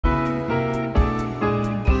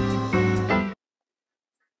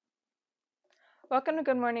Welcome to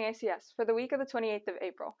Good Morning ACS for the week of the 28th of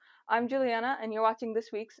April. I'm Juliana, and you're watching this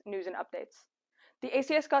week's news and updates. The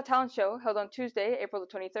ACS Got Talent show, held on Tuesday, April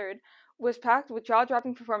the 23rd, was packed with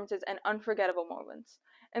jaw-dropping performances and unforgettable moments.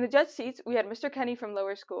 In the judge seats, we had Mr. Kenny from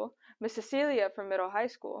lower school, Miss Cecilia from middle high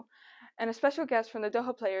school, and a special guest from the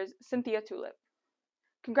Doha players, Cynthia Tulip.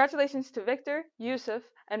 Congratulations to Victor, Yusuf,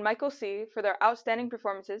 and Michael C. for their outstanding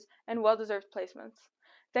performances and well-deserved placements.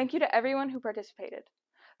 Thank you to everyone who participated.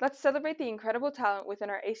 Let's celebrate the incredible talent within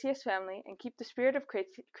our ACS family and keep the spirit of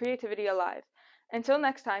creativity alive. Until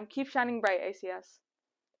next time, keep shining bright, ACS.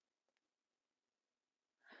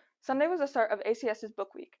 Sunday was the start of ACS's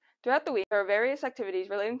Book Week. Throughout the week, there are various activities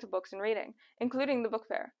relating to books and reading, including the book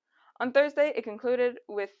fair. On Thursday, it concluded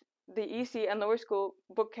with the EC and lower school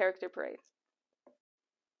book character parades.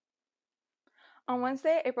 On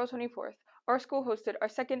Wednesday, April 24th, our school hosted our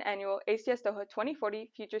second annual ACS Doha 2040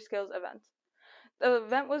 Future Skills event. The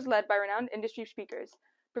event was led by renowned industry speakers,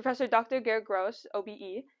 Professor Dr. Gerd Gross,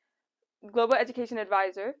 OBE, Global Education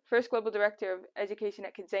Advisor, First Global Director of Education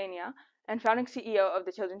at Kidzania, and founding CEO of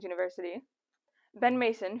the Children's University, Ben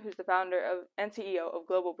Mason, who's the founder of and CEO of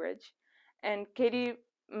Global Bridge, and Katie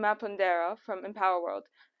Mapundera from Empower World,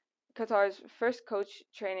 Qatar's first coach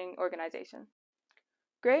training organization.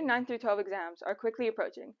 Grade 9 through 12 exams are quickly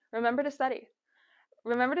approaching. Remember to study.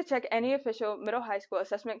 Remember to check any official middle high school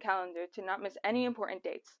assessment calendar to not miss any important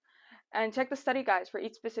dates. And check the study guides for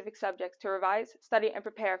each specific subject to revise, study, and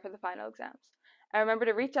prepare for the final exams. And remember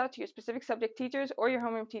to reach out to your specific subject teachers or your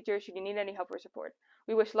homeroom teacher should you need any help or support.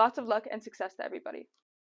 We wish lots of luck and success to everybody.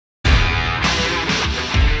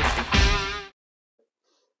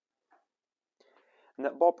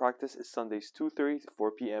 Netball practice is Sundays 2:30 to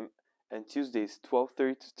 4 p.m. and Tuesdays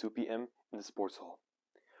 12:30 to 2 p.m. in the sports hall.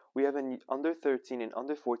 We have an under 13 and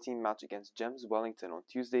under 14 match against GEMS Wellington on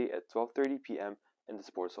Tuesday at 12:30 p.m. in the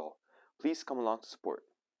sports hall. Please come along to support.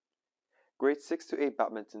 Grade 6 to 8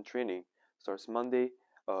 badminton training starts Monday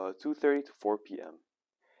 2:30 to 4 p.m.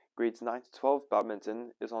 Grades 9 to 12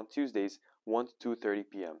 badminton is on Tuesdays 1 to 2:30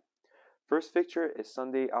 p.m. First fixture is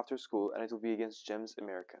Sunday after school and it will be against GEMS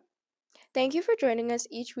American. Thank you for joining us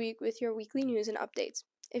each week with your weekly news and updates.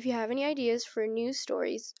 If you have any ideas for news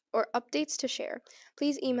stories or updates to share,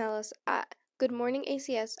 please email us at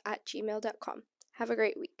goodmorningacs@gmail.com. Have a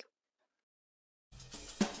great week.